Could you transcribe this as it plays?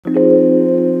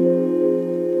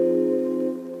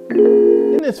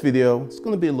this video, it's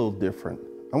going to be a little different.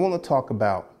 I want to talk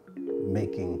about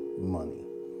making money.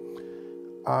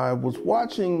 I was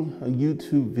watching a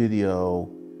YouTube video,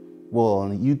 a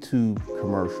YouTube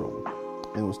commercial,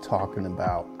 and it was talking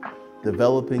about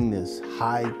developing this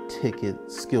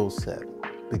high-ticket skill set,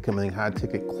 becoming a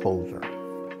high-ticket closer.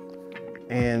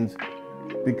 And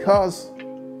because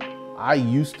I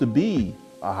used to be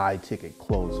a high-ticket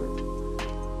closer,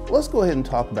 let's go ahead and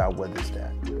talk about what is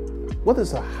that. What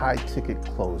is a high-ticket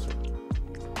closer?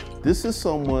 This is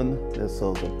someone that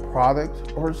sells a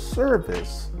product or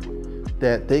service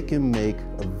that they can make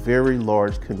a very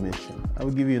large commission. I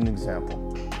will give you an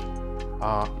example.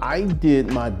 I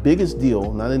did my biggest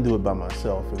deal, and I didn't do it by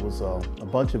myself. It was a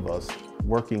bunch of us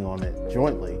working on it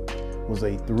jointly. It was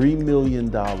a $3 million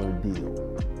deal,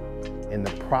 and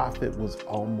the profit was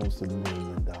almost $1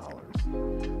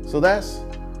 million. So that's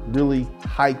really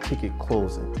high-ticket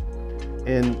closing.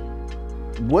 And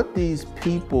what these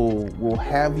people will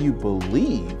have you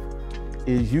believe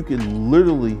is you can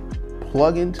literally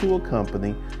plug into a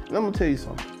company, and I'm gonna tell you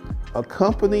something. A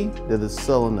company that is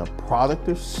selling a product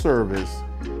or service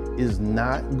is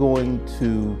not going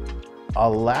to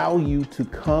allow you to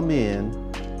come in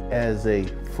as a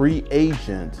free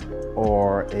agent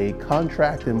or a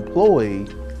contract employee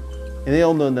and they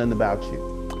don't know nothing about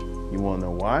you. You wanna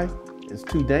know why? It's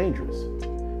too dangerous.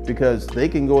 Because they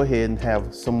can go ahead and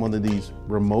have some one of these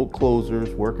remote closers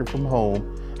working from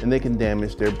home and they can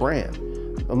damage their brand.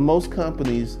 Most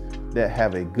companies that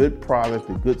have a good product,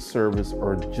 a good service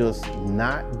are just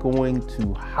not going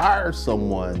to hire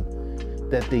someone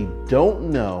that they don't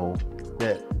know,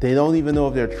 that they don't even know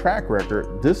of their track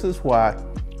record. This is why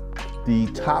the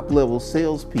top level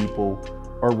salespeople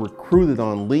are recruited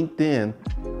on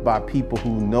LinkedIn by people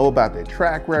who know about their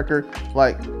track record.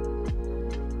 Like,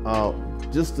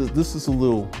 this is a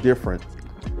little different.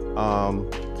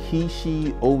 She's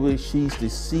the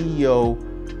CEO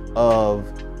of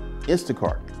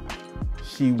Instacart.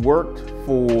 She worked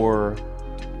for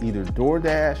either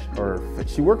DoorDash or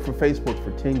she worked for Facebook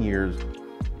for 10 years.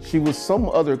 She was some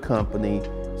other company,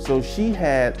 so she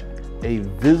had a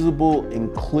visible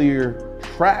and clear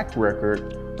track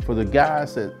record for the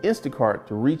guys at Instacart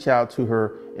to reach out to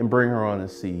her and bring her on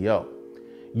as CEO.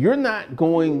 You're not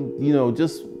going,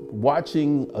 just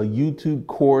watching a YouTube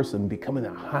course and becoming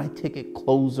a high-ticket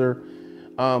closer.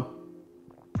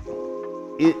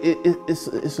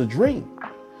 It's a dream,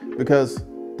 because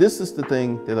this is the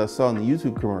thing that I saw in the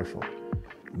YouTube commercial.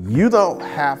 You don't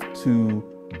have to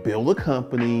build a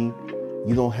company.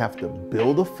 You don't have to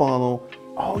build a funnel.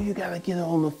 All you gotta get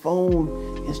on the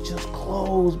phone is just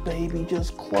close, baby,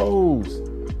 just close.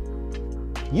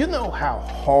 You know how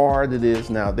hard it is.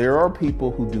 Now, there are people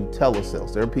who do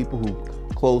telesales. There are people who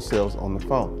close sales on the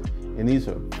phone. And these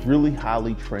are really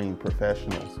highly trained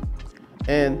professionals.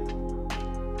 And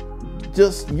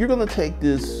you're gonna take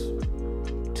this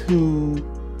to,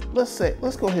 let's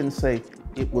go ahead and say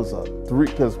it was a 3,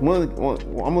 because I'm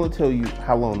gonna tell you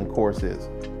how long the course is.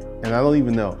 And I don't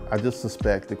even know, I just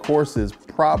suspect the course is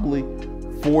probably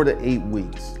 4 to 8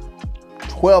 weeks,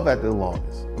 12 at the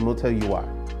longest. I'm gonna tell you why.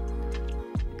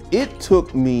 It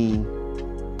took me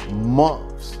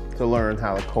months to learn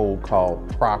how to cold call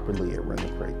properly at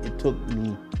Rent-A-Crate. It took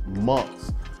me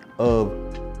months of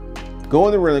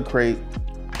going to Rent-A-Crate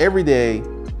every day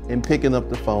and picking up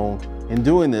the phone and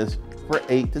doing this for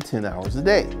 8 to 10 hours a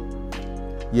day.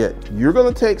 Yet you're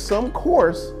gonna take some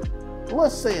course,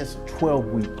 let's say it's a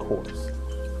 12-week course,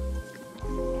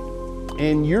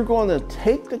 and you're gonna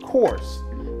take the course,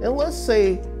 and let's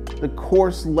say the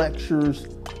course lectures,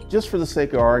 just for the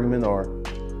sake of argument, are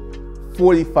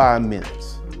 45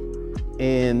 minutes.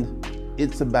 And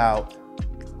it's about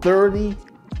 30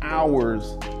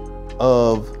 hours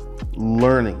of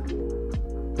learning.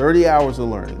 30 hours of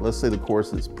learning. Let's say the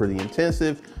course is pretty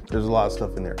intensive. There's a lot of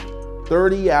stuff in there.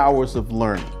 30 hours of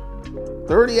learning.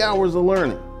 30 hours of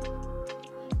learning.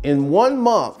 In 1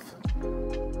 month,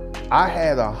 I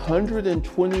had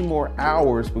 120 more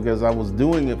hours because I was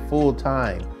doing it full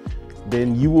time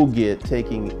than you will get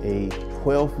taking a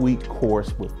 12-week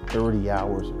course with 30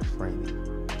 hours of training.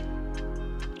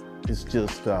 It's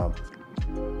just,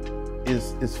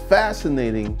 it's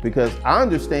fascinating, because I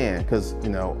understand, because,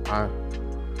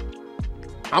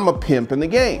 I'm a pimp in the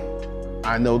game.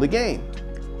 I know the game.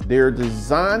 They're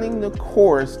designing the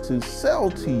course to sell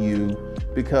to you,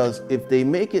 because if they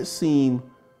make it seem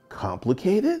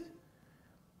complicated,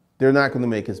 they're not going to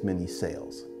make as many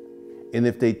sales. And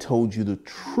if they told you the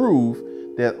truth,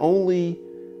 that only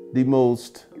the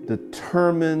most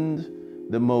determined,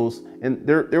 and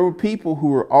there were people who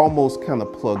were almost kind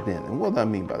of plugged in. And what do I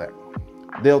mean by that?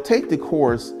 They'll take the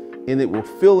course and it will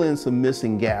fill in some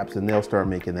missing gaps, and they'll start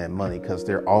making that money because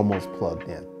they're almost plugged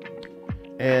in.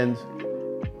 And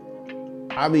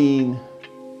I mean,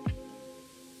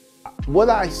 what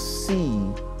I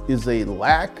see is a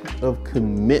lack of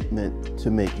commitment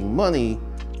to making money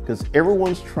because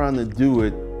everyone's trying to do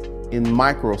it in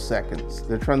microseconds.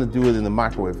 They're trying to do it in the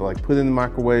microwave, like put in the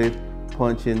microwave,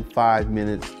 punch in 5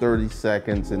 minutes, 30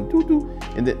 seconds, and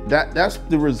and that's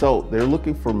the result. They're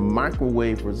looking for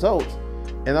microwave results.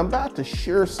 And I'm about to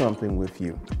share something with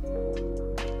you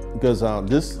because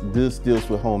this deals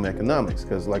with home economics.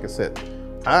 Because like I said,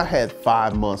 I had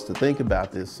 5 months to think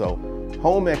about this. So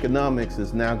home economics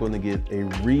is now going to get a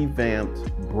revamped,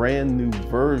 brand new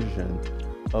version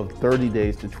of 30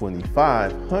 days to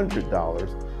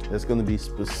 $2,500 that's going to be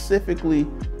specifically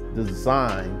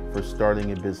designed for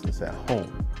starting a business at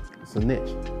home. It's a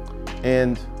niche.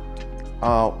 And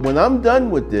when I'm done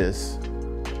with this,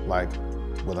 like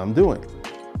what I'm doing,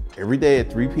 every day at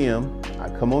 3 p.m., I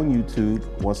come on YouTube.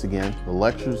 Once again, the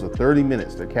lectures are 30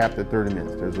 minutes. They're capped at 30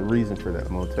 minutes. There's a reason for that.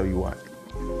 I'm going to tell you why.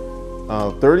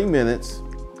 30 minutes,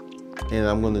 and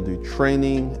I'm going to do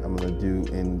training.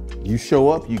 And you show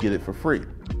up, you get it for free.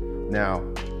 Now,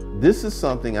 this is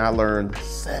something I learned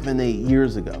 7, 8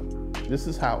 years ago. This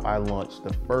is how I launched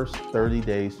the first 30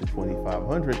 days to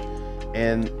 2,500,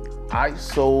 and I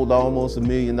sold almost $1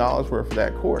 million worth of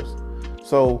that course.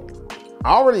 So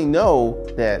I already know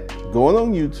that going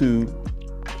on YouTube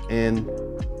and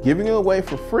giving it away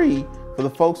for free for the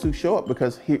folks who show up,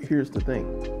 because here's the thing.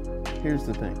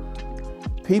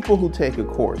 People who take a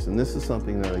course, and this is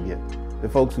something that I get, the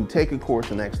folks who take a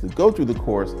course and actually go through the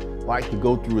course like to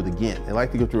go through it again. They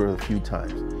like to go through it a few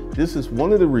times. This is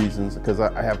one of the reasons, because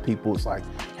I have people, it's like,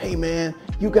 hey man,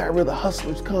 you got rid of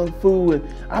Hustlers Kung Fu and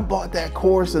I bought that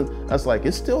course, and I was like,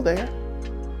 it's still there.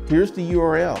 Here's the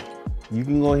URL. You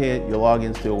can go ahead, your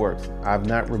login still works. I've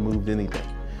not removed anything.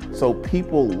 So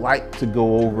people like to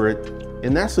go over it,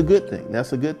 and that's a good thing.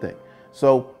 That's a good thing.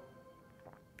 So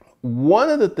one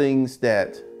of the things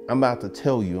that I'm about to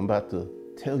tell you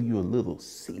a little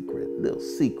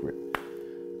secret.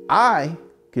 I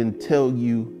can tell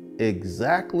you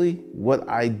exactly what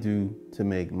I do to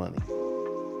make money.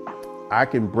 I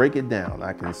can break it down.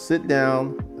 I can sit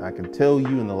down, I can tell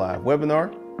you in the live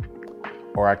webinar,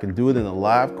 or I can do it in a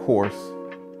live course.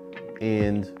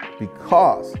 And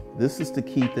because this is the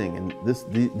key thing, and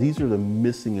these are the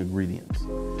missing ingredients.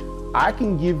 I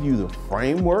can give you the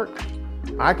framework.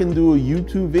 I can do a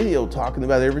YouTube video talking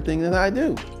about everything that I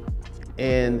do.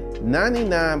 And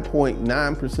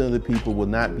 99.9% of the people will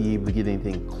not be able to get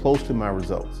anything close to my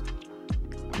results.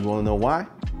 You want to know why?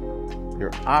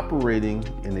 You're operating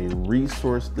in a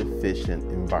resource deficient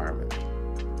environment.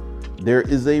 There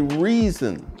is a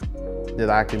reason that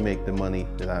I can make the money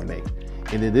that I make.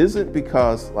 And it isn't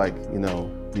because, like,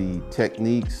 the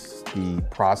techniques, the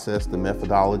process, the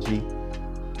methodology,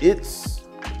 it's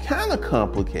kind of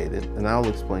complicated, and I'll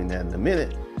explain that in a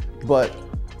minute. But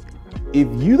if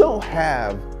you don't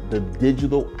have the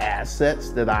digital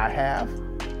assets that I have,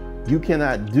 you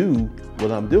cannot do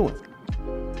what I'm doing.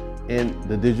 And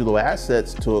the digital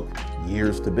assets took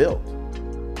years to build.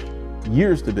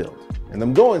 And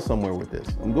I'm going somewhere with this.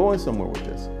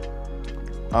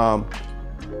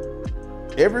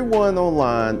 Everyone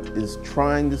online is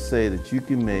trying to say that you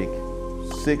can make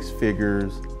 6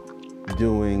 figures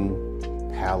doing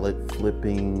pallet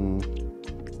flipping,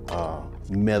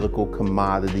 medical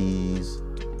commodities,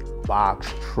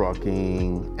 box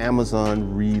trucking,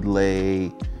 Amazon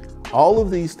relay, all of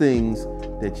these things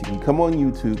that you can come on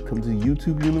YouTube, come to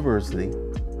YouTube University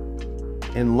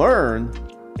and learn,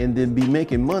 and then be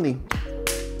making money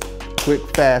quick,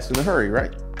 fast, in a hurry,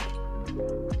 right?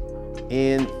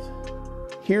 And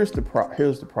here's the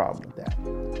problem with that.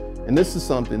 And this is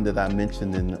something that I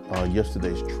mentioned in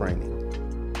yesterday's training.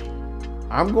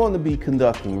 I'm going to be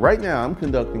conducting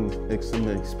some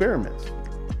experiments.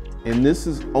 And this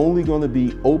is only going to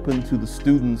be open to the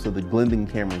students of the Glendon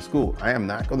Cameron School. I am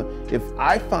not going to, if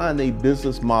I find a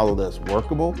business model that's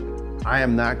workable, I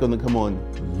am not going to come on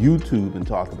YouTube and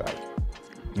talk about it.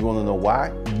 You want to know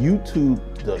why? YouTube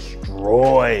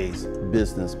destroys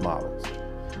business models.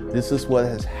 This is what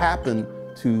has happened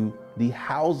to the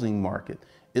housing market.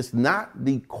 It's not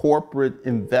the corporate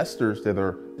investors that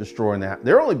are destroying that.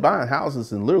 They're only buying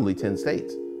houses in literally 10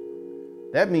 states.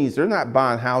 That means they're not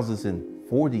buying houses in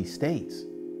 40 states.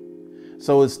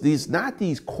 So it's not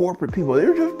these corporate people.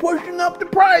 They're just pushing up the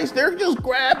price. They're just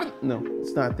grabbing. No,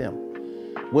 it's not them.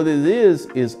 What it is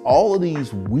all of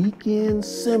these weekend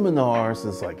seminars.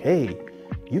 It's like, hey,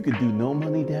 you could do no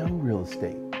money down real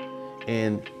estate.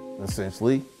 And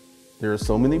essentially, there are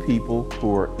so many people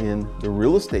who are in the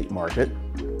real estate market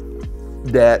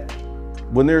that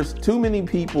when there's too many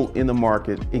people in the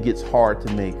market, it gets hard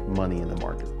to make money in the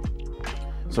market.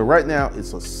 So right now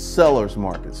it's a seller's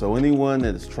market. So anyone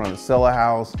that is trying to sell a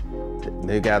house,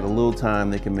 they got a little time,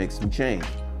 they can make some change.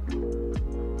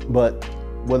 But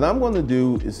what I'm going to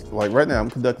do is, like right now, I'm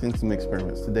conducting some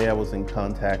experiments. Today I was in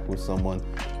contact with someone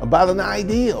about an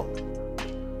ideal.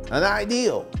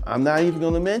 I'm not even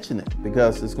going to mention it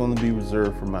because it's going to be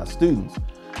reserved for my students.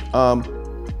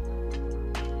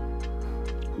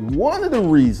 One of the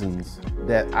reasons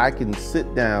that I can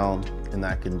sit down and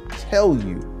I can tell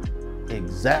you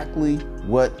exactly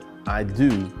what I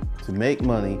do to make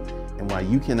money and why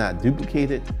you cannot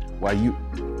duplicate it, why you,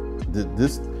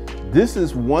 this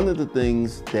is one of the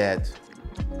things that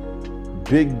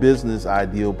big business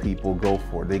ideal people go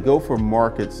for. They go for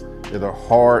markets that are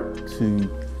hard to,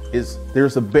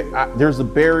 there's a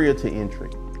barrier to entry.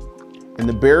 And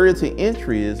the barrier to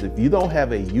entry is if you don't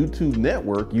have a YouTube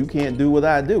network, you can't do what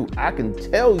I do. I can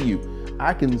tell you,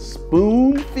 I can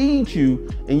spoon feed you,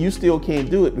 and you still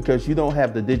can't do it because you don't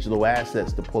have the digital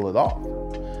assets to pull it off.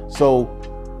 So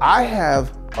I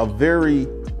have a very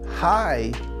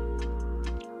high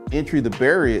entry, the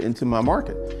barrier into my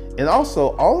market. And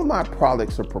also all of my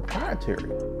products are proprietary.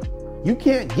 You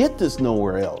can't get this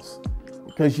nowhere else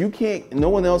because no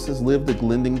one else has lived the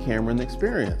Glendon Cameron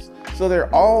experience. So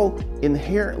they're all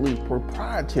inherently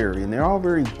proprietary and they're all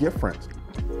very different.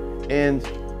 And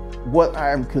what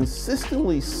I'm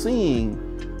consistently seeing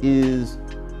is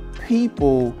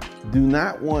people do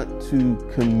not want to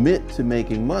commit to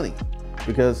making money,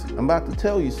 because I'm about to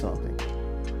tell you something.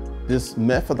 This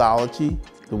methodology,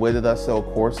 the way that I sell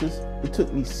courses, it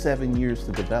took me 7 years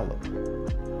to develop.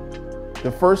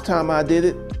 The first time I did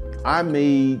it, I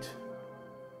made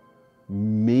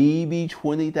maybe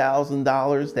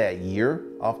 $20,000 that year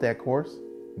off that course,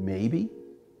 maybe.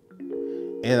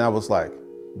 And I was like,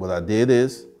 what I did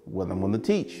is what I'm going to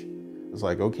teach. It's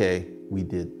like, okay, we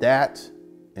did that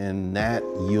and that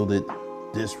yielded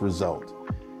this result.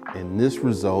 And this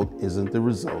result isn't the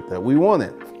result that we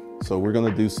wanted. So we're going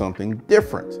to do something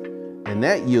different. And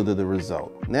that yielded the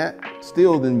result. And that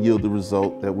still didn't yield the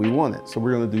result that we wanted. So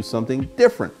we're going to do something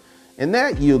different. And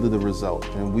that yielded the result.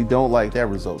 And we don't like that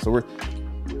result. So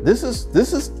this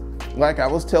is like I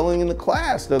was telling in the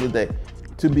class the other day,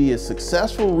 to be a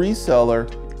successful reseller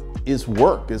is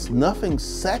work. There's nothing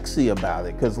sexy about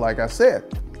it. Because like I said,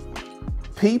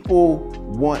 people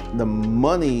want the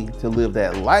money to live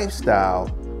that lifestyle,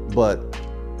 but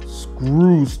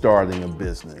screw starting a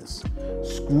business,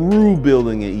 screw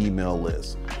building an email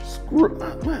list,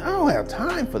 man, I don't have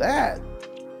time for that.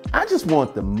 I just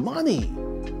want the money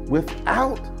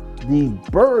without the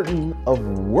burden of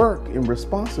work and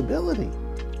responsibility.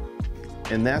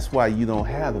 And that's why you don't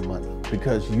have the money,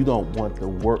 because you don't want the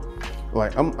work.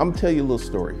 Like, I'm tell you a little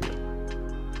story here.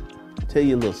 Tell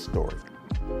you a little story.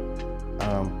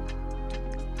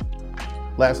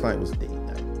 Last night was date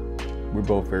night. We're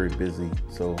both very busy,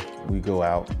 so we go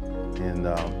out and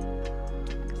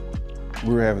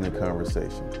we were having a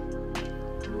conversation.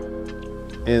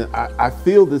 And I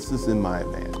feel this is in my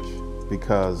advantage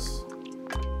because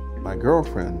my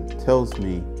girlfriend tells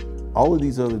me all of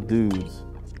these other dudes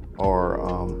are,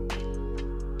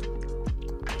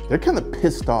 they're kind of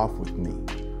pissed off with me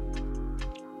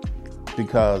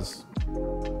because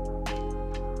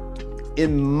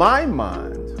in my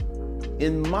mind,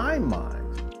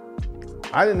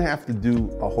 I didn't have to do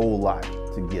a whole lot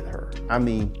to get her. I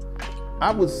mean,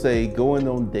 I would say going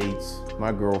on dates,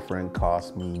 my girlfriend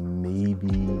cost me maybe,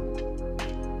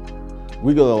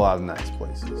 we go to a lot of nice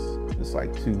places. It's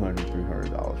like $200,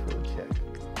 $300 for a check.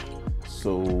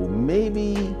 So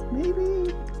maybe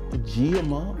a G a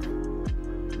month.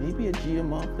 Maybe a G a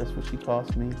month, that's what she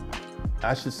cost me.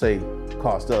 I should say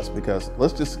cost us, because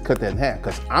let's just cut that in half,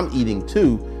 because I'm eating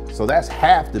too, so that's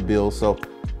half the bill. So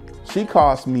she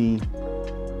cost me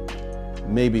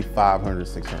maybe $500,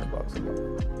 $600 a month.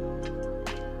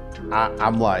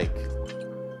 I'm like,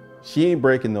 she ain't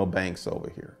breaking no banks over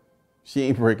here. She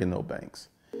ain't breaking no banks.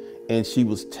 And she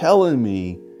was telling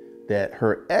me that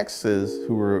her exes,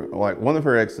 who were like, one of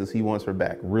her exes, he wants her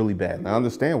back really bad. And I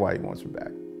understand why he wants her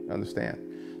back. I understand.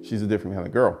 She's a different kind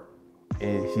of girl.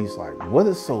 And she's like, what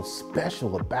is so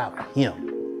special about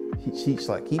him? She's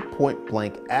like, he point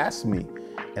blank asked me.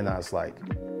 And I was like,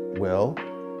 well,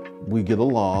 we get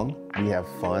along, we have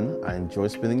fun. I enjoy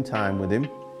spending time with him.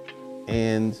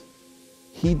 And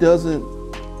he doesn't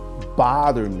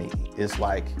bother me. It's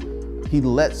like, he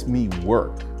lets me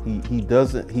work.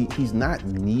 He's not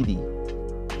needy.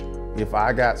 If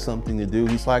I got something to do,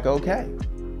 he's like, okay,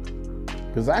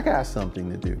 because I got something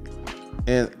to do.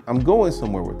 And I'm going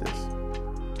somewhere with this.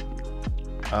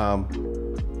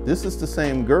 This is the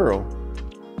same girl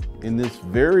in this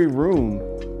very room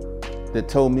that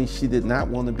told me she did not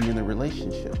want to be in a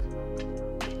relationship.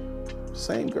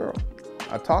 Same girl.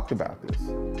 I talked about this.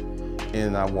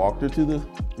 And I walked her to the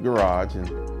garage and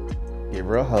gave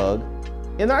her a hug.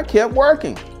 And I kept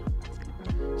working.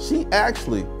 She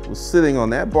actually was sitting on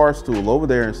that bar stool over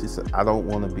there and she said, I don't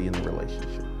want to be in a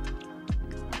relationship.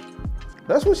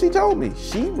 That's what she told me.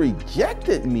 She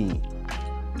rejected me.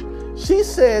 She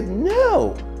said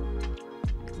no.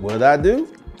 What did I do?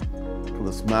 Put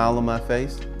a smile on my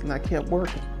face and I kept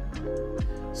working.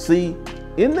 See,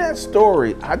 in that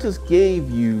story, I just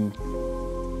gave you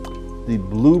the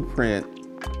blueprint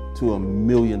to $1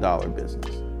 million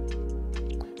business.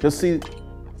 Because see,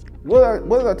 what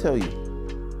did I tell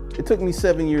you? It took me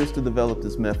 7 years to develop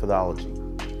this methodology.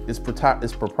 It's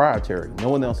proprietary. No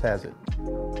one else has it.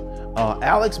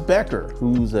 Alex Becker,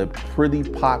 who's a pretty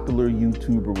popular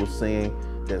YouTuber, was saying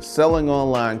that selling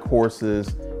online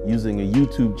courses using a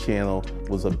YouTube channel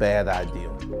was a bad idea.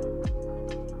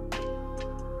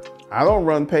 I don't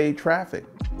run paid traffic.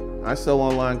 I sell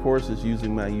online courses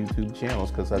using my YouTube channels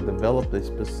because I developed a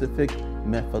specific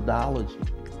methodology.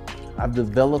 I've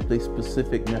developed a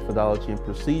specific methodology and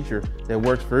procedure that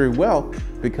works very well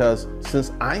because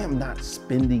since I am not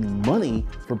spending money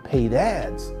for paid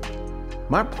ads,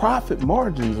 my profit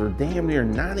margins are damn near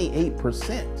 98%,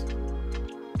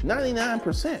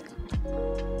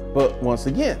 99%. But once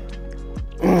again,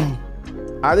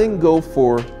 I didn't go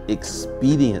for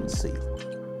expediency.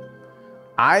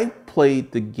 I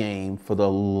played the game for the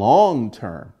long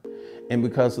term. And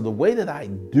because of the way that I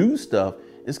do stuff,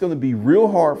 it's going to be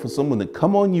real hard for someone to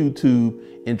come on YouTube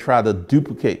and try to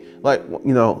duplicate. Like,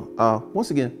 you know,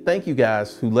 once again, thank you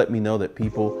guys who let me know that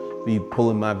people be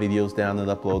pulling my videos down and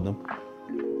upload them.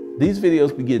 These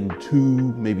videos be getting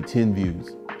 2, maybe 10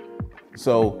 views.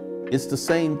 So it's the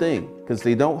same thing because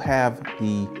they don't have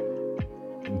the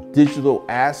digital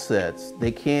assets.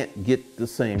 They can't get the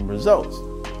same results.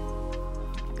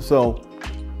 So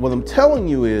what I'm telling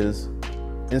you is,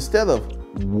 instead of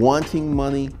wanting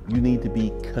money, you need to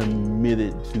be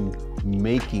committed to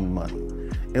making money.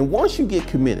 And once you get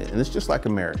committed, and it's just like a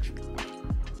marriage,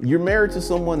 you're married to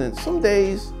someone and some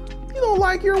days you don't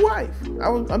like your wife.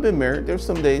 I've been married. There's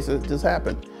some days that just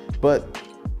happen, but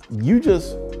you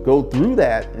just go through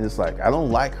that and it's like, I don't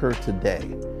like her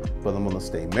today, but I'm going to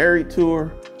stay married to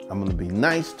her. I'm going to be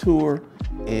nice to her.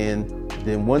 And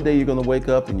then one day you're going to wake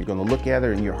up and you're going to look at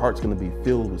her and your heart's going to be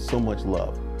filled with so much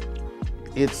love.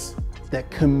 It's that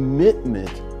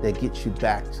commitment that gets you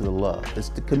back to the love. It's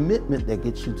the commitment that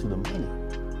gets you to the money.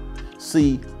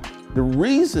 See, the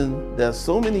reason that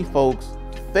so many folks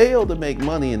fail to make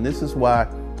money, and this is why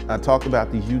I talk about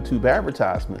these YouTube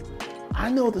advertisements. I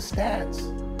know the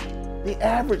stats. The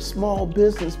average small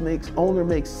business owner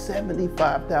makes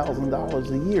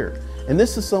 $75,000 a year. And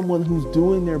this is someone who's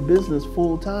doing their business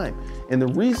full time. And the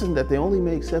reason that they only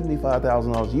make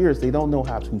 $75,000 a year is they don't know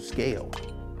how to scale.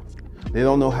 They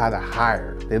don't know how to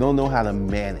hire. They don't know how to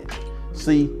manage.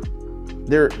 See,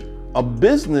 a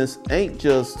business ain't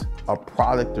just a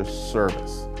product or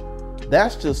service.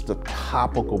 That's just the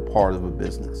topical part of a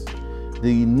business.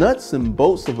 The nuts and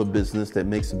bolts of a business that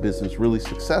makes a business really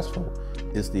successful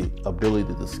is the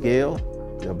ability to scale,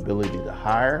 the ability to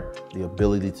hire, the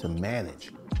ability to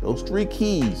manage. Those 3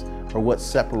 keys are what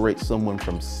separates someone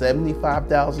from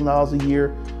 $75,000 a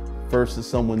year versus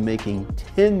someone making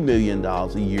 $10 million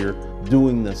a year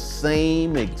doing the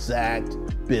same exact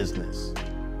business.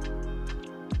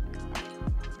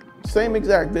 Same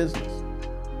exact business.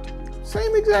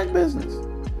 Same exact business.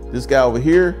 This guy over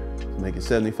here is making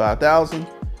 $75,000.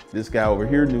 This guy over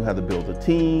here knew how to build a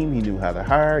team. He knew how to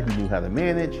hire. He knew how to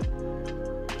manage.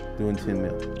 Doing $10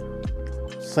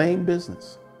 million. Same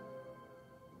business.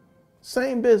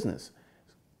 Same business.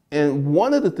 And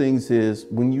one of the things is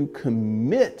when you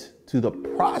commit to the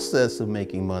process of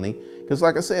making money, because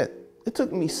like I said, it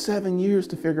took me 7 years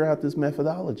to figure out this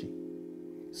methodology.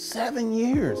 7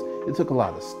 years. It took a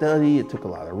lot of study. It took a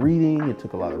lot of reading. It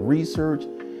took a lot of research.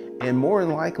 And more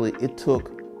than likely, it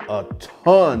took a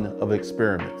ton of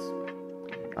experiments.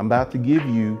 I'm about to give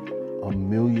you $1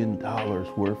 million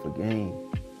worth of game.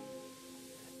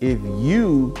 If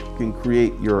you can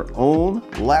create your own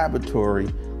laboratory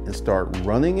and start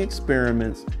running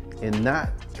experiments and not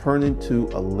turn into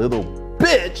a little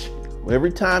bitch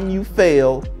every time you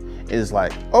fail, it's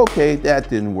like, okay, that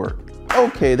didn't work.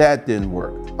 Okay, that didn't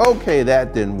work. Okay,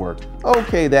 that didn't work.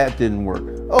 Okay, that didn't work.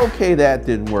 Okay, that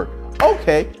didn't work.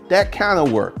 Okay, that kind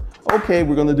of worked. Okay,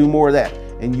 we're gonna do more of that.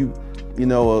 And you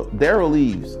know, Daryl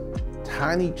Eves,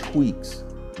 tiny tweaks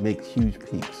make huge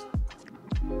peaks.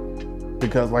 The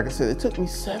Because like I said, it took me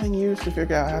 7 years to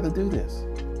figure out how to do this.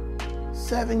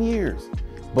 7 years.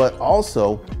 But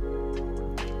also,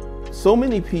 so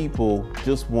many people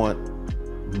just want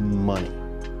money.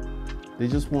 They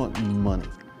just want money.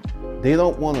 They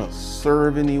don't want to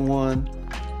serve anyone.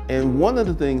 And one of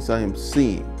the things I am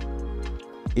seeing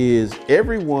is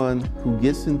everyone who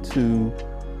gets into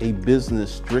a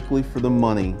business strictly for the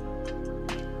money,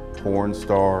 porn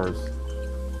stars,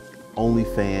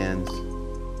 OnlyFans,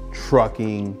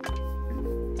 trucking,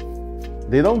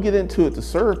 they don't get into it to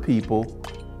serve people.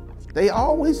 They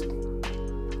always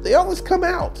come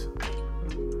out.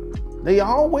 They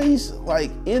always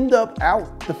like end up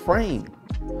out the frame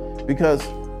because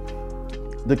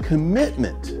the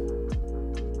commitment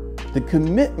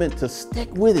to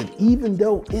stick with it, even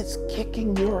though it's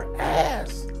kicking your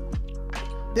ass.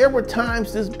 There were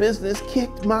times this business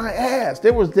kicked my ass.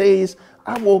 There was days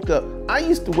I woke up. I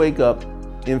used to wake up,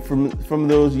 and from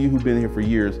those of you who've been here for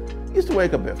years, I used to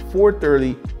wake up at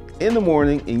 4:30 in the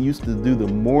morning and used to do the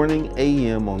morning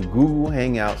AM on Google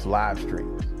Hangouts live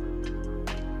streams.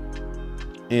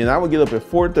 And I would get up at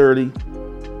 4:30,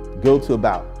 go to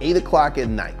about 8 o'clock at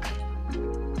night.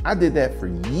 I did that for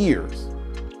years.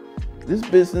 This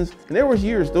business, and there was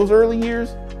years, those early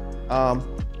years,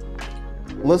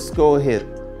 let's go ahead.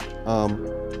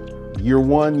 Year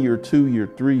 1, year 2, year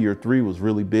 3. Year 3 was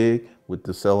really big with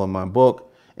the sale of my book.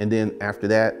 And then after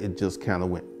that, it just kind of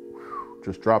went,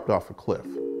 just dropped off a cliff.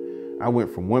 I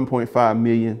went from 1.5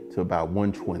 million to about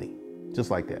 120, just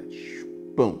like that,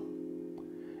 boom.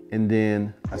 And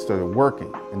then I started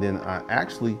working, and then I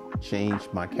actually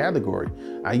changed my category.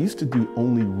 I used to do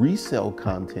only resale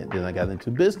content, then I got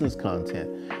into business content.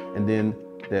 And then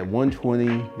that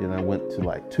 120, then I went to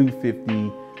like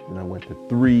 250, then I went to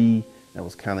 3, I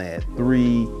was kind of at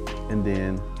 3, and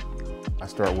then I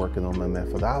started working on my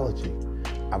methodology.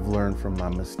 I've learned from my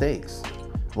mistakes.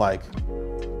 Like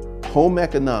home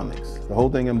economics, the whole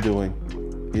thing I'm doing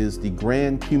is the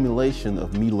grand accumulation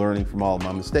of me learning from all of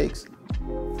my mistakes.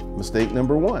 Mistake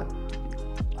number 1,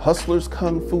 Hustler's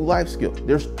Kung Fu Life Skill.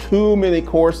 There's too many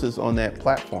courses on that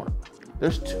platform.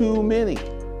 There's too many.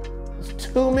 There's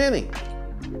too many.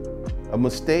 A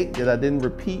mistake that I didn't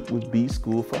repeat with B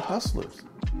School for Hustlers.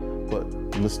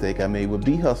 But the mistake I made with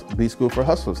B School for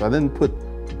Hustlers, I didn't put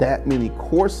that many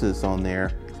courses on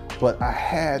there, but I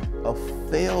had a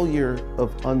failure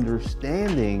of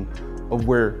understanding of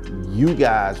where you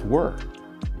guys were.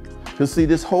 Because see,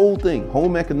 this whole thing,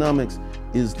 home economics,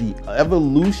 is the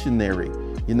evolutionary,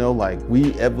 you know, like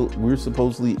we're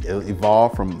supposedly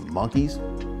evolved from monkeys.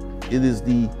 It is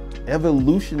the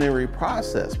evolutionary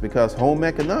process because home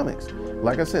economics,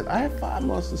 like I said, I had 5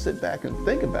 months to sit back and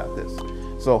think about this.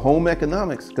 So home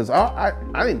economics, because I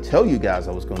didn't tell you guys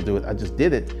I was going to do it, I just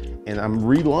did it. And I'm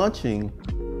relaunching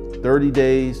 30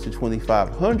 days to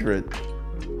 2,500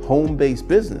 home-based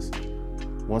business.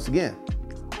 Once again,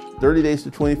 30 Days to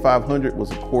 2,500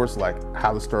 was a course like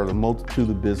how to start a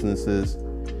multitude of businesses.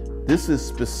 This is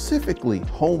specifically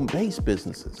home-based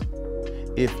businesses.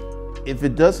 If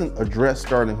it doesn't address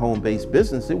starting home-based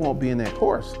business, it won't be in that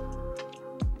course.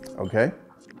 Okay?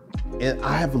 And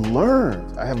I have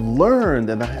learned.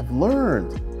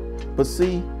 But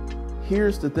see,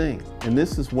 here's the thing, and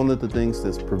this is one of the things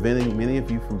that's preventing many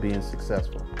of you from being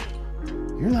successful.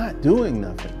 You're not doing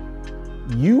nothing.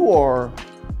 You are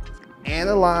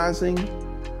analyzing,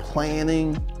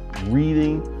 planning,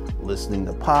 reading, listening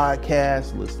to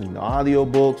podcasts, listening to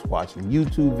audiobooks, watching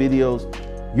YouTube videos.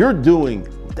 You're doing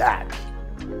that,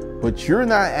 but you're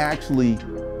not actually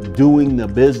doing the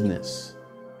business.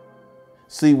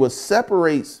 See, what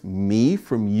separates me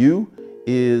from you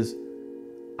is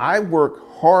I work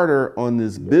harder on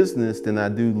this business than I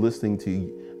do listening to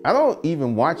you. I don't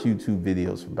even watch YouTube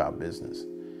videos about business.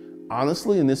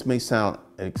 Honestly, and this may sound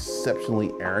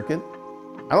exceptionally arrogant,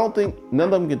 I don't think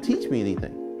none of them can teach me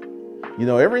anything. You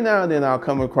know, every now and then I'll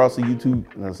come across a YouTube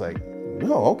and I was like,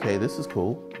 oh, okay, this is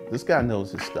cool. This guy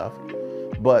knows his stuff.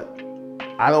 But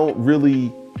I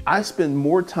spend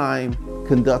more time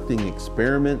conducting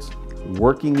experiments,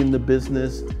 working in the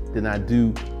business than I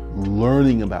do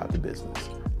learning about the business.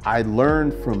 I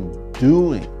learn from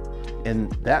doing. And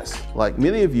that's like,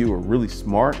 many of you are really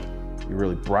smart, you're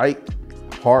really bright,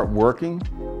 hardworking,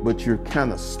 but you're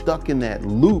kind of stuck in that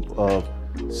loop of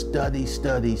study,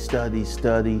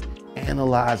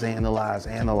 analyze. And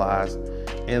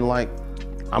like,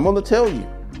 I'm going to tell you,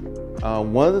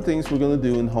 one of the things we're going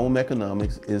to do in home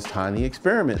economics is tiny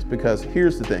experiments, because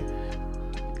here's the thing.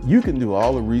 You can do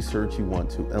all the research you want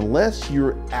to, unless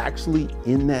you're actually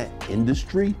in that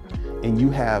industry and you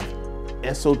have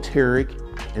esoteric,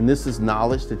 and this is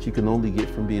knowledge that you can only get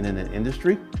from being in an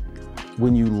industry,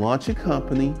 when you launch a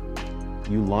company,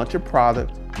 you launch a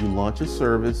product, you launch a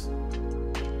service,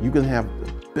 you can have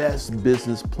the best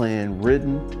business plan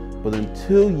written, but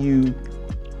until you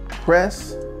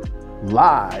press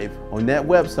live on that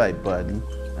website button,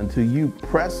 until you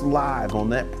press live on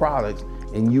that product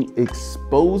and you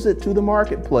expose it to the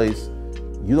marketplace,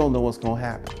 you don't know what's going to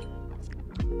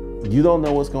happen. You don't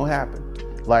know what's going to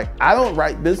happen. Like, I don't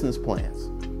write business plans.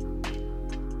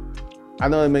 I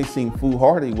know it may seem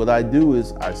foolhardy. What I do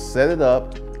is I set it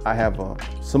up. I have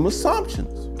some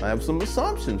assumptions. I have some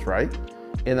assumptions, right?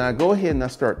 And I go ahead and I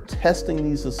start testing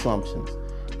these assumptions.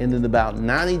 And then about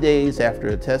 90 days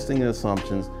after testing the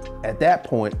assumptions, at that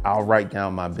point, I'll write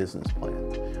down my business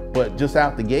plan. But just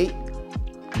out the gate,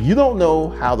 you don't know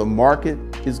how the market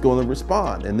is going to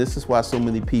respond. And this is why so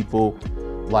many people,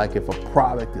 like if a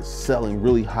product is selling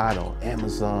really hot on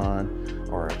Amazon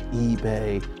or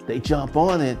eBay, they jump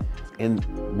on it. And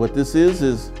what this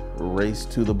is race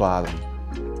to the bottom.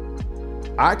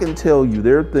 I can tell you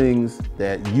there are things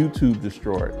that YouTube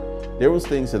destroyed. There was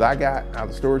things that I got out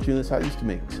of storage units. I used to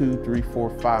make $200, $300,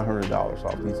 $400, $500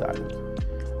 off these items.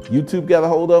 YouTube got a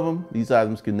hold of them. These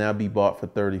items can now be bought for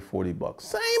 $30,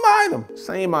 $40.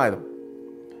 Same item.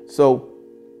 So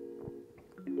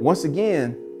once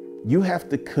again, you have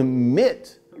to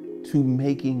commit to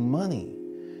making money.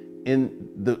 And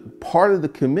the part of the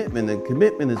commitment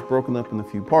is broken up in a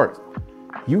few parts.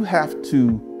 You have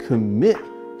to commit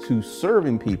to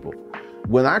serving people.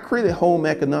 When I created Home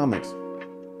Economics,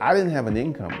 I didn't have an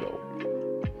income goal.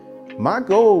 My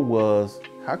goal was,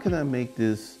 how can I make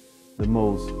this the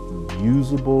most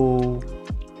usable?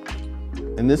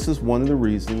 And this is one of the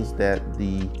reasons that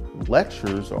the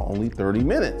lectures are only 30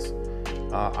 minutes.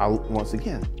 Once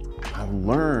again, I've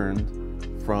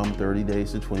learned from 30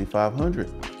 days to 2,500.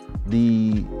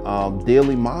 The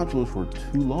daily modules were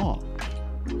too long.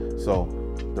 So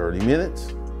 30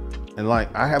 minutes. And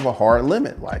like, I have a hard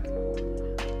limit. Like,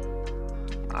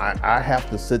 I have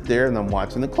to sit there and I'm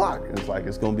watching the clock. It's like,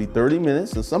 it's going to be 30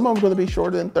 minutes and some of them are going to be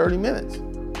shorter than 30 minutes.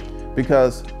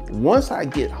 Because once I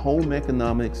get Home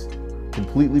Economics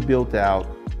completely built out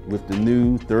with the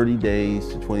new 30 days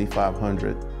to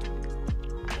 2,500,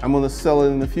 I'm going to sell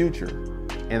it in the future.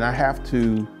 And I have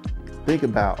to think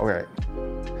about, all right,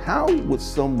 how would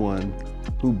someone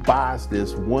who buys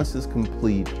this once it's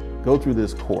complete go through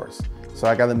this course? So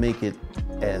I got to make it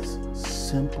as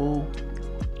simple,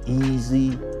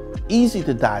 easy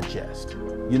to digest.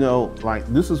 You know, like,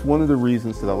 this is one of the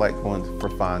reasons that I like going for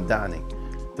fine dining.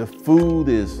 The food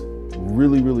is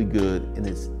really, really good and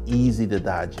it's easy to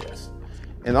digest.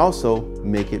 And also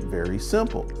make it very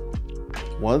simple.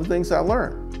 One of the things I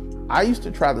learned, I used to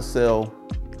try to sell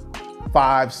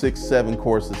 5, 6, 7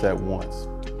 courses at once.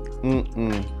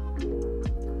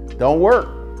 Don't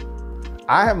work.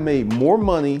 I have made more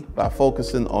money by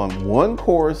focusing on one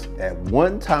course at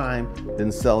one time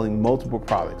than selling multiple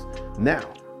products. Now,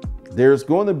 there's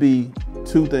going to be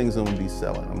 2 things I'm going to be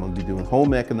selling. I'm going to be doing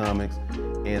Home Economics,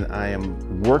 and I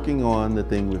am working on the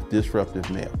thing with disruptive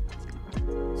mail.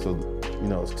 So, you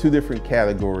know, it's 2 different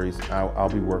categories. I'll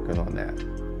be working on that.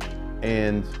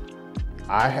 And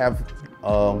I have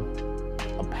a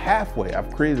pathway.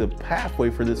 I've created a pathway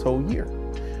for this whole year.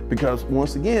 Because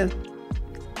once again,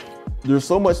 there's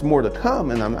so much more to come,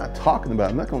 and I'm not talking about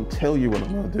it. I'm not going to tell you what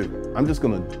I'm going to do. I'm just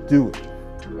going to do it.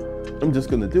 I'm just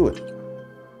going to do it.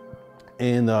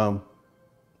 And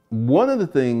one of the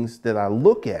things that I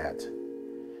look at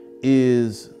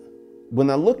is,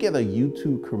 when I look at a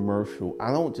YouTube commercial,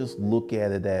 I don't just look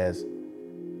at it as,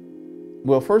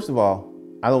 well, first of all,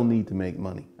 I don't need to make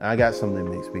money. I got something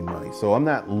that makes me money. So I'm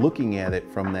not looking at it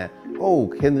from that, oh,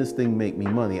 can this thing make me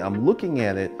money? I'm looking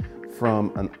at it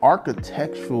from an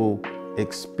architectural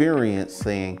experience,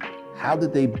 saying, how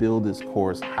did they build this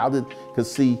course?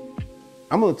 Because see,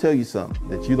 I'm going to tell you something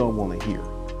that you don't want to hear.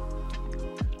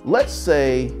 Let's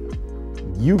say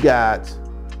you got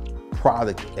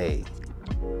product A.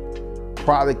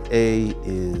 Product A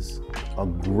is a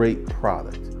great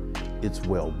product. It's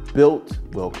well built,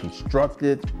 well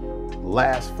constructed,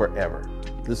 lasts forever.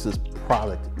 This is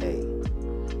product A.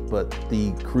 But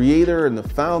the creator and the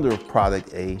founder of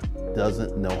product A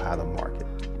doesn't know how to market.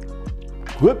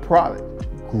 Good product,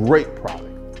 great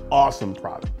product, awesome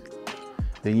product.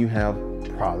 Then you have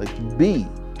product B.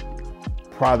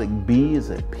 Product B is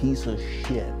a piece of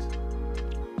shit.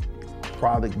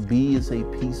 Product B is a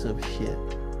piece of shit.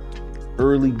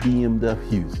 Early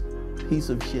BMWs, piece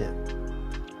of shit.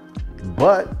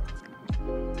 But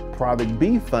product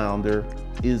B founder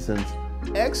is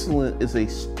a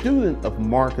student of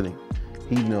marketing.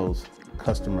 He knows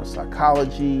customer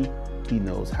psychology. He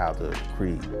knows how to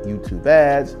create YouTube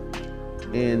ads.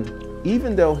 And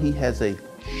even though he has a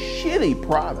shitty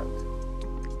product,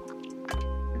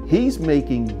 he's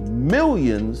making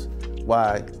millions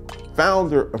while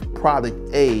founder of product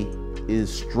A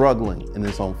is struggling in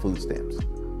his own food stamps.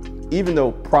 Even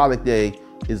though product A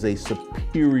is a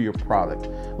superior product.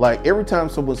 Like every time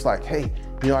someone's like, hey,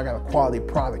 I got a quality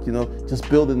product, just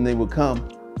build it and they will come.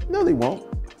 No, they won't.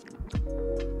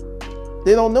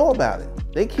 They don't know about it.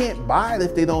 They can't buy it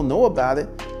if they don't know about it.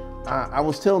 I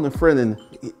was telling a friend, and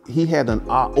he had an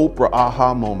Oprah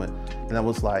aha moment. And I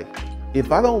was like,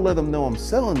 if I don't let them know I'm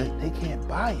selling it, they can't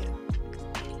buy it.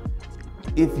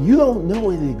 If you don't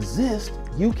know it exists,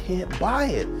 you can't buy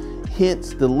it.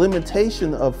 Hence the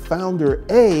limitation of founder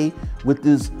A with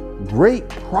this great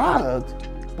product,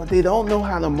 but they don't know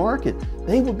how to market.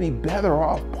 They would be better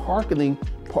off partnering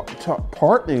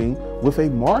with a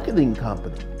marketing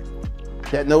company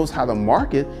that knows how to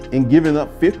market and giving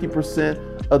up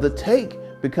 50% of the take,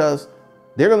 because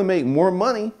they're going to make more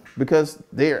money because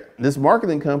this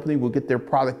marketing company will get their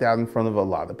product out in front of a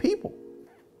lot of people.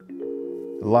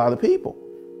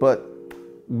 But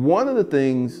one of the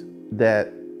things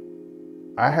that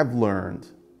I have learned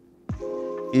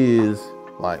is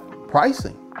like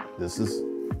pricing.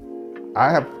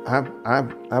 I've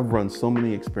run so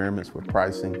many experiments with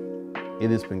pricing. It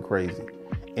has been crazy.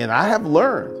 And I have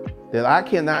learned that I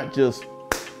cannot just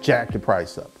jack the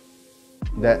price up.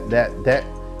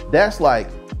 That's like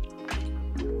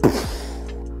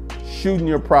shooting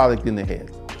your product in the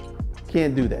head.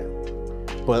 Can't do that.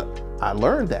 But I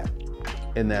learned that.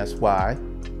 And that's why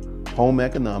home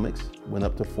economics went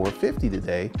up to $450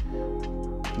 today.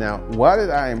 Now, why did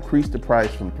I increase the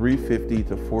price from $350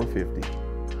 to $450?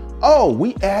 Oh,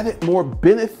 we added more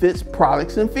benefits,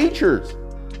 products, and features.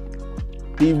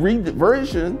 The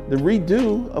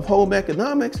redo of home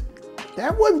economics,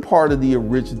 that wasn't part of the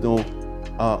original.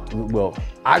 Well,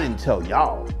 I didn't tell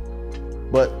y'all,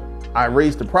 but I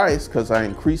raised the price because I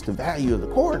increased the value of the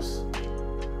course.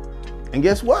 And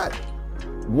guess what?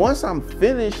 Once I'm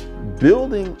finished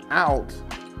building out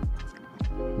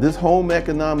this home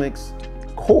economics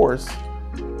course,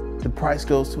 the price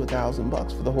goes to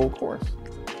 $1,000 for the whole course.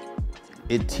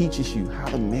 It teaches you how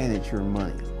to manage your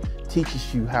money,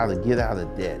 teaches you how to get out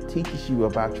of debt, teaches you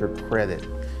about your credit,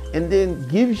 and then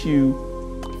gives you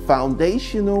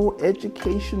foundational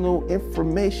educational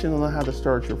information on how to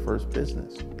start your first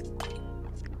business.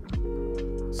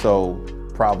 So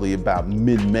probably about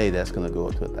mid-May, that's gonna go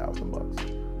up to $1,000.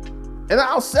 And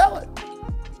I'll sell it.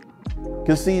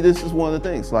 Because see, this is one of the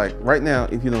things, like right now,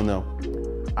 if you don't know,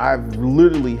 I've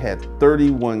literally had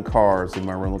 31 cars in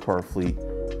my rental car fleet,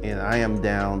 and I am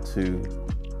down to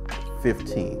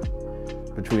 15.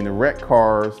 Between the wrecked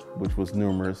cars, which was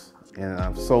numerous, and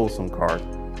I've sold some cars,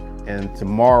 and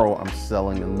tomorrow I'm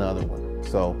selling another one.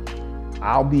 So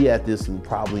I'll be at this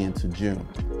probably into June.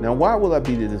 Now, why will I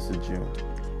be at this in June?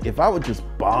 If I would just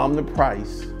bomb the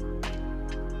price,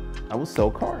 I would sell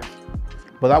cars,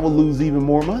 but I would lose even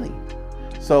more money.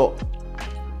 So,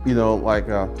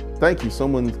 thank you.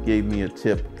 Someone gave me a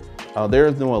tip. There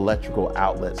is no electrical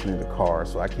outlets near the car,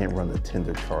 so I can't run the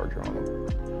tender charger on them.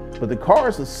 But the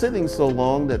cars are sitting so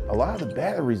long that a lot of the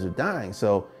batteries are dying.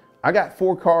 So I got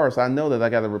 4 cars. I know that I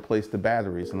got to replace the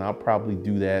batteries, and I'll probably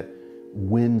do that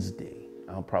Wednesday.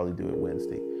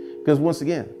 Because once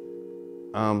again,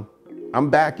 I'm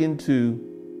back into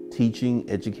teaching,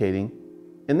 educating,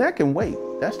 and that can wait.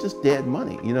 That's just dead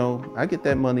money. I get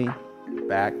that money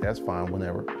back. That's fine,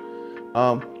 whenever.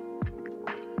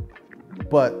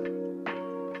 But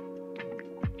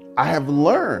I have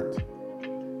learned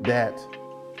that,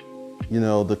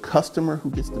 the customer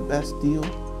who gets the best deal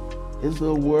is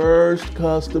the worst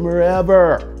customer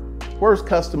ever. Worst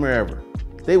customer ever.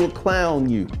 They will clown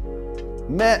you.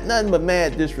 Nothing but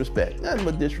mad disrespect. Nothing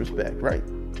but disrespect, right?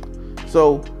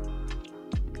 So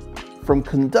from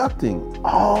conducting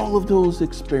all of those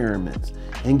experiments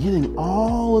and getting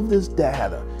all of this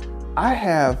data, I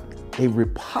have a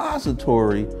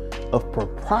repository of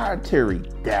proprietary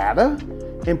data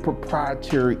and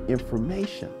proprietary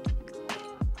information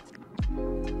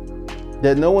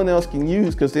that no one else can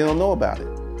use because they don't know about it.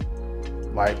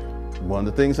 Like one of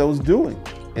the things I was doing,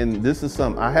 and this is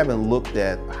something I haven't looked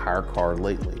at hire car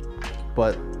lately,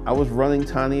 but I was running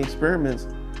tiny experiments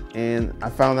and I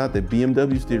found out that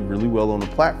BMWs did really well on the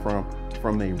platform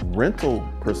from a rental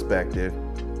perspective,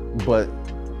 but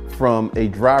from a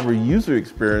driver user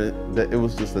experience, that it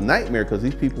was just a nightmare because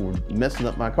these people were messing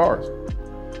up my cars.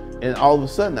 And all of a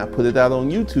sudden I put it out on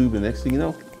YouTube, and next thing you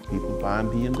know, people buying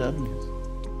BMWs.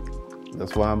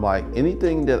 That's why I'm like,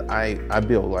 anything that I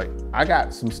build, like I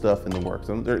got some stuff in the works.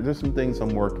 There's some things I'm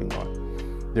working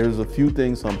on. There's a few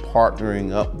things I'm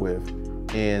partnering up with,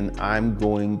 and I'm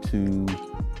going to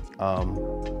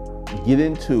get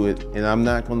into it, and I'm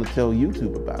not going to tell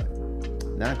YouTube about it.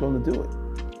 Not going to do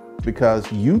it, because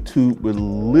YouTube would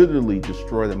literally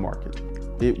destroy the market.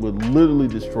 It would literally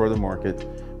destroy the market,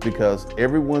 because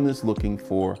everyone is looking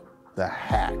for the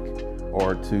hack,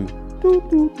 or to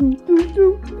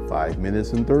 5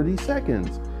 minutes and 30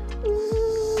 seconds.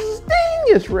 Sting,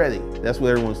 it's ready. That's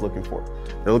what everyone's looking for.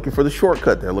 They're looking for the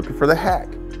shortcut. They're looking for the hack.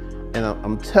 And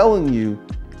I'm telling you,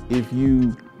 if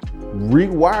you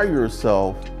rewire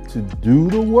yourself to do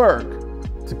the work,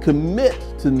 to commit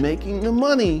to making the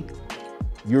money,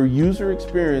 your user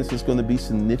experience is going to be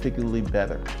significantly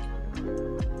better.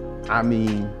 I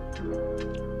mean,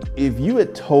 if you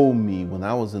had told me when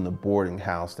I was in the boarding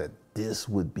house that this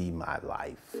would be my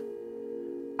life,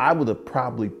 I would have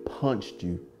probably punched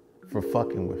you for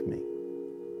fucking with me.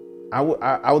 I would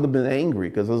have been angry,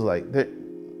 because I was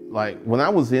like when I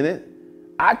was in it,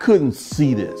 I couldn't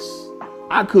see this.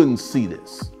 I couldn't see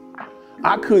this.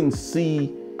 I couldn't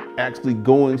see actually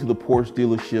going to the Porsche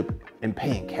dealership and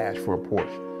paying cash for a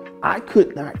Porsche. I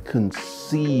could not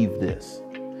conceive this.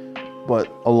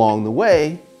 But along the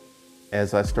way,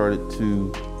 as I started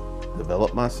to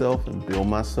develop myself and build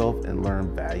myself and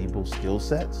learn valuable skill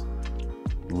sets,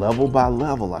 level by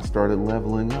level, I started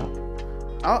leveling up.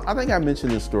 I think I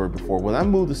mentioned this story before. When I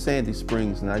moved to Sandy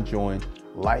Springs and I joined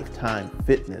Lifetime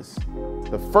Fitness,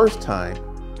 the first time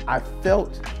I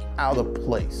felt out of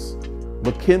place.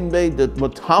 Dikembe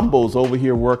Mutombo's over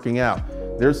here working out.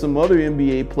 There's some other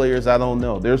NBA players I don't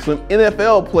know. There's some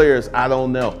NFL players I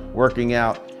don't know working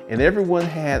out, and everyone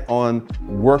had on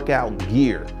workout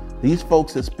gear. These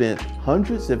folks have spent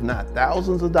hundreds, if not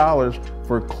thousands of dollars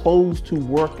for clothes to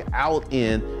work out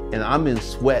in, and I'm in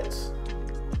sweats.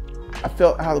 I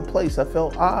felt out of place. I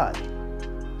felt odd.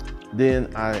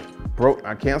 Then I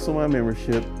canceled my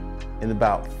membership, and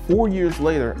about 4 years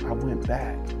later, I went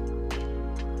back.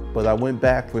 But I went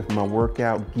back with my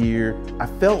workout gear. I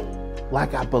felt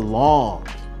like I belonged,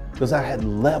 because I had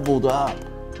leveled up.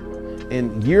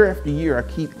 And year after year, I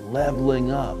keep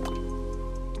leveling up.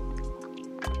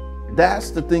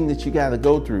 That's the thing that you got to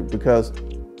go through, because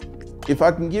if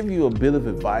I can give you a bit of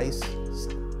advice,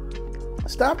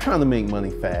 stop trying to make money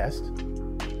fast.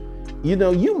 You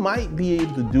know, you might be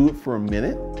able to do it for a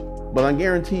minute, but I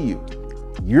guarantee you,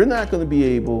 you're not going to be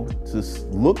able to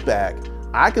look back.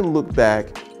 I can look back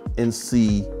and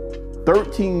see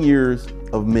 13 years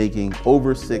of making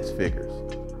over 6 figures.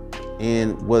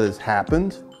 And what has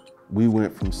happened, we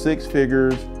went from 6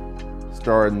 figures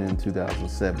starting in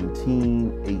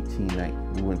 2017, 18,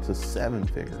 19. We went to 7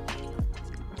 figures.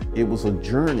 It was a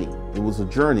journey. It was a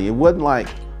journey. It wasn't like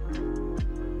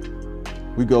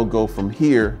we go from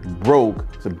here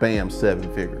broke to bam, 7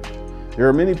 figures. There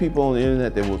are many people on the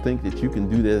internet that will think that you can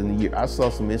do that in a year. I saw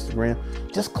some Instagram,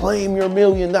 just claim your $1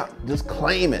 million. Just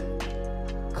claim it.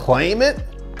 Claim it?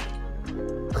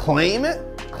 Claim it?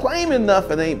 Claim enough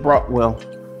and ain't brought, well,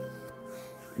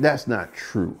 that's not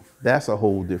true. That's a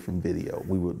whole different video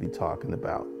we would be talking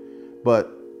about. But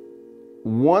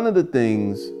one of the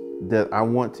things that I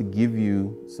want to give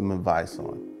you some advice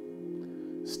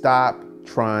on, stop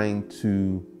trying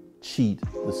to cheat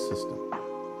the system.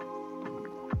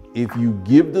 If you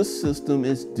give the system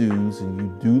its dues and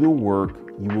you do the work,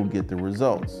 you will get the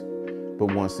results.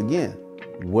 But once again,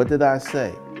 what did I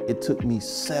say? It took me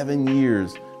 7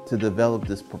 years to develop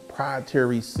this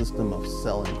proprietary system of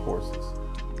selling courses.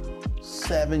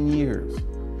 7 years.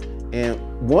 And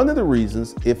one of the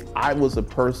reasons, if I was a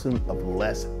person of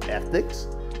less ethics,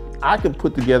 I could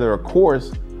put together a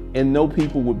course and no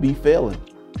people would be failing.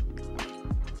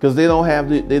 Because they don't have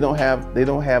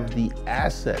the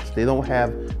assets, they don't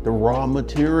have the raw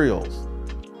materials.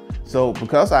 So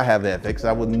because I have ethics,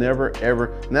 I would never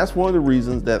ever, and that's one of the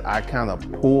reasons that I kind of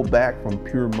pull back from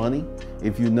pure money.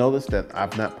 If you notice that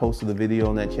I've not posted a video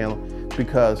on that channel,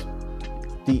 because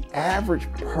the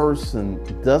average person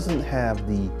doesn't have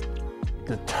the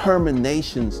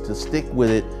determinations to stick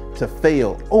with it, to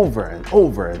fail over and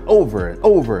over and over and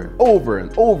over and over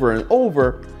and over and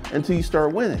over until you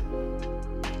start winning.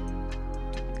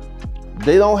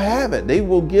 They don't have it. They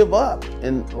will give up.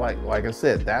 And like I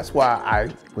said, that's why I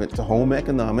went to home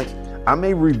economics. I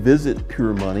may revisit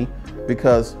pure money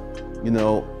because, you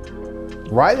know,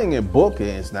 writing a book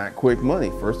is not quick money.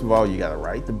 First of all, you got to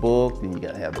write the book, then you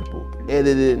got to have the book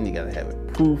edited, and you got to have it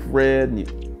proofread. And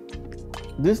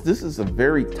this is a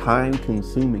very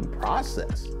time-consuming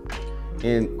process.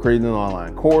 And creating an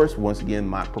online course, once again,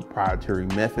 my proprietary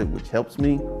method, which helps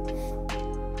me.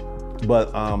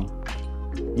 But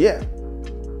yeah.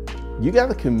 You got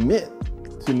to commit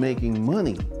to making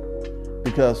money,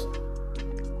 because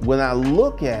when I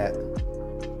look at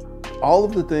all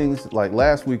of the things, like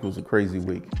last week was a crazy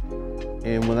week.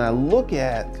 And when I look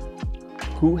at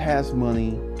who has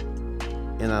money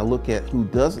and I look at who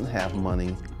doesn't have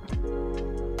money,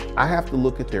 I have to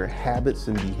look at their habits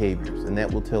and behaviors, and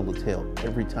that will tell the tale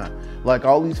every time. Like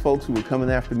all these folks who were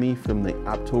coming after me from the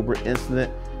October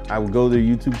incident, I would go to their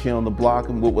YouTube channel to block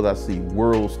them. What would I see?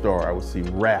 World Star. I would see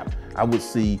rap. I would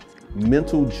see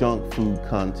mental junk food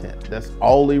content. That's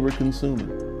all they were consuming.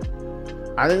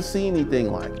 I didn't see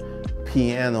anything like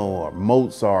piano or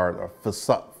Mozart or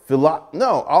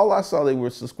no, all I saw, they were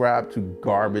subscribed to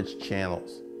garbage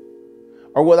channels,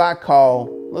 or what I call,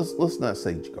 let's not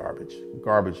say garbage.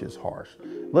 Garbage is harsh.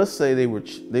 Let's say they were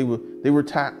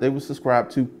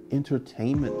subscribed to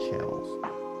entertainment channels.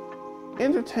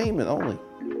 Entertainment only.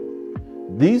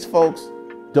 These folks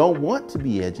don't want to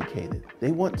be educated.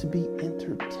 They want to be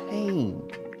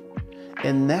entertained.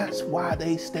 And that's why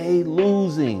they stay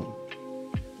losing.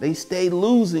 They stay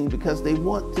losing because they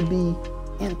want to be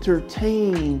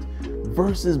entertained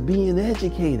versus being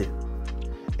educated.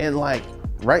 And like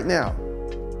right now,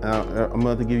 I'm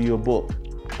going to give you a book,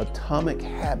 Atomic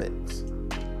Habits.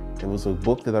 It was a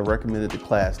book that I recommended to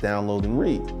class, download and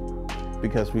read,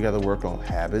 because we got to work on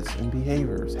habits and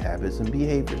behaviors, habits and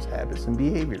behaviors, habits and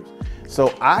behaviors.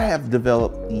 So I have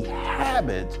developed the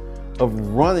habit of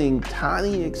running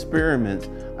tiny experiments.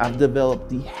 I've developed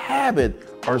the habit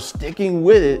of sticking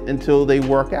with it until they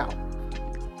work out.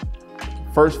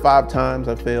 First 5 times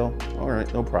I fail. All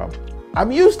right, no problem.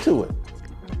 I'm used to it.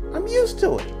 I'm used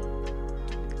to it.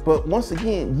 But once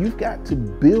again, you've got to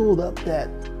build up that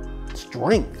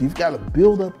strength. You've got to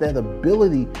build up that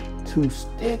ability to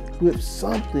stick with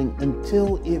something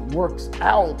until it works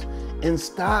out and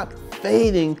stop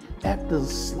fading at the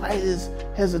slightest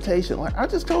hesitation. Like I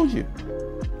just told you,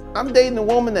 I'm dating a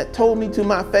woman that told me to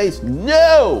my face,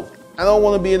 no, I don't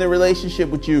want to be in a relationship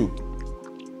with you.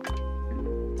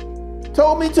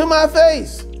 Told me to my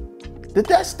face. Did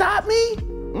that stop me?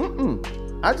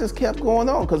 I just kept going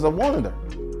on because I wanted her.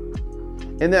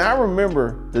 And then I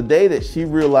remember the day that she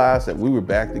realized that we were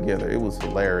back together. It was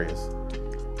hilarious.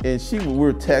 And we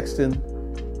were texting,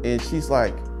 and she's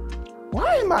like,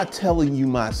 why am I telling you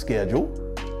my schedule?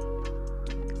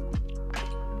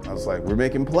 I was like, we're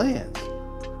making plans.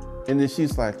 And then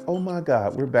she's like, oh my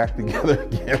God, we're back together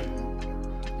again.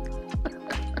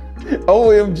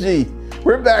 OMG.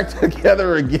 We're back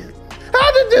together again.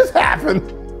 How did this happen?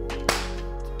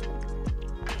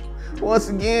 Once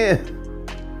again,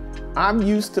 I'm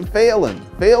used to failing.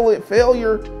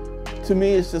 Failure to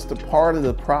me is just a part of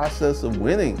the process of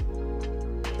winning.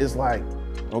 It's like,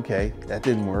 okay, that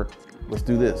didn't work. Let's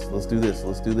do this. Let's do this.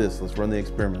 Let's do this. Let's run the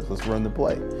experiments. Let's run the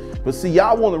play. But see,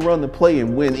 y'all want to run the play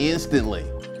and win instantly.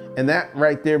 And that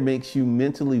right there makes you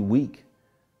mentally weak.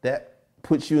 That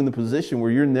puts you in the position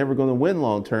where you're never going to win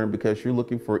long term because you're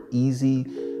looking for easy,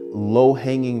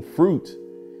 low-hanging fruit.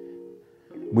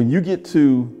 When you get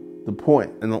to the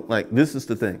point, and like this is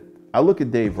the thing, I look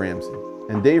at Dave Ramsey,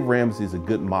 and Dave Ramsey is a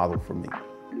good model for me.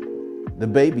 The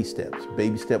baby steps,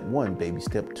 baby step 1, baby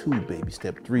step 2, baby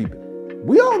step 3.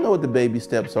 We all know what the baby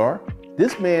steps are.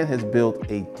 This man has built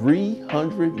a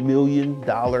 $300 million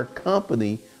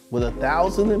company with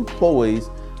 1,000 employees,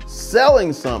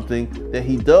 selling something that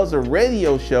he does a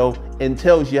radio show and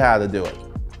tells you how to do it.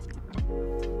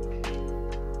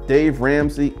 Dave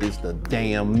Ramsey is the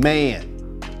damn man.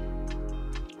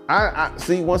 I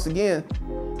see, once again,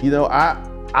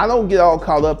 I don't get all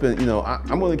caught up in,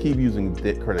 I'm going to keep using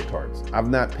credit cards. I've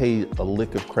not paid a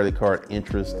lick of credit card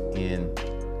interest in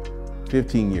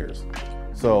 15 years.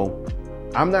 So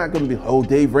I'm not going to be, oh,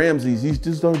 Dave Ramsey's, he's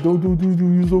just don't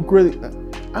use no credit.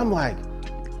 I'm like,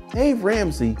 Dave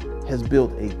Ramsey has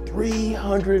built a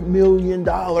 $300 million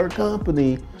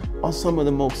company on some of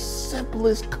the most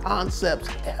simplest concepts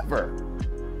ever.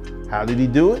 How did he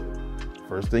do it?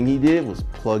 First thing he did was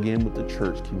plug in with the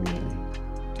church community.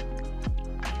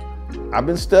 I've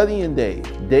been studying Dave.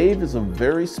 Dave is a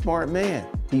very smart man.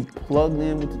 He plugged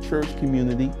in with the church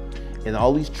community, and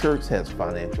all these churches has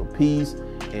financial peace.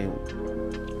 And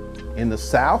in the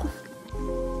South,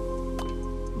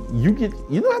 you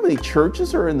know how many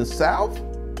churches are in the South?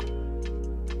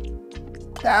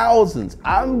 Thousands.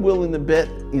 I'm willing to bet,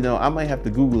 I might have to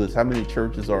Google this, how many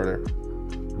churches are there?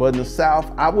 But in the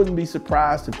South, I wouldn't be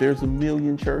surprised if there's 1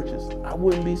 million churches. I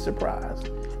wouldn't be surprised.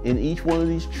 And each one of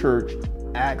these churches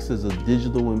acts as a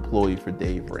digital employee for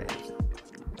Dave Ramsey,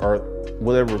 or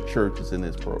whatever church is in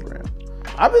this program.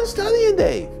 I've been studying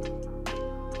Dave.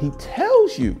 He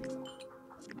tells you.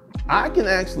 I can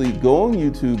actually go on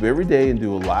YouTube every day and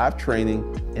do a live training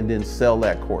and then sell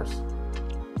that course.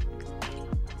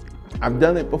 I've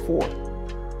done it before.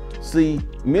 See,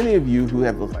 many of you who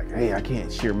have those like, hey, I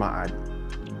can't share my idea.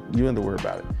 You don't have to worry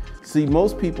about it. See,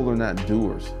 most people are not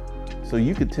doers. So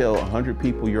you could tell 100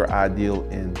 people your ideal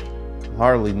and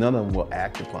hardly none of them will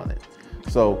act upon it.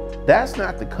 So that's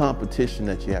not the competition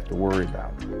that you have to worry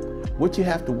about. What you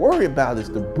have to worry about is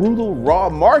the brutal raw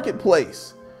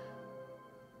marketplace.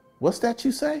 What's that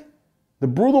you say? The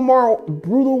brutal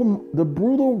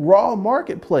raw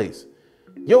marketplace.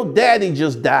 Your daddy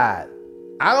just died.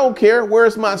 I don't care.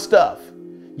 Where's my stuff?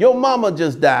 Your mama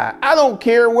just died. I don't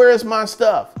care. Where's my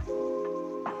stuff?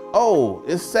 Oh,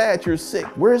 it's sad you're sick.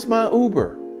 Where's my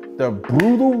Uber? The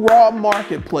brutal raw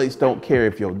marketplace don't care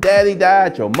if your daddy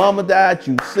died, your mama died,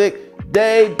 you sick.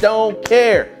 They don't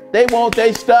care. They want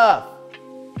their stuff.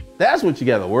 That's what you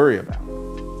got to worry about.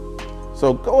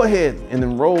 So go ahead and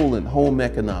enroll in home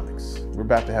economics. We're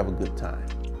about to have a good time.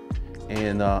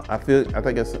 And I think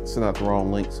I sent out the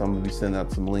wrong link, so I'm gonna be sending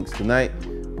out some links tonight,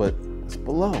 but it's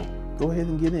below. Go ahead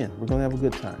and get in. We're gonna have a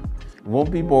good time. It won't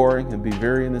be boring, it'll be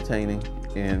very entertaining,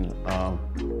 and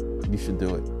you should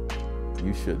do it.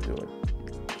 You should do it.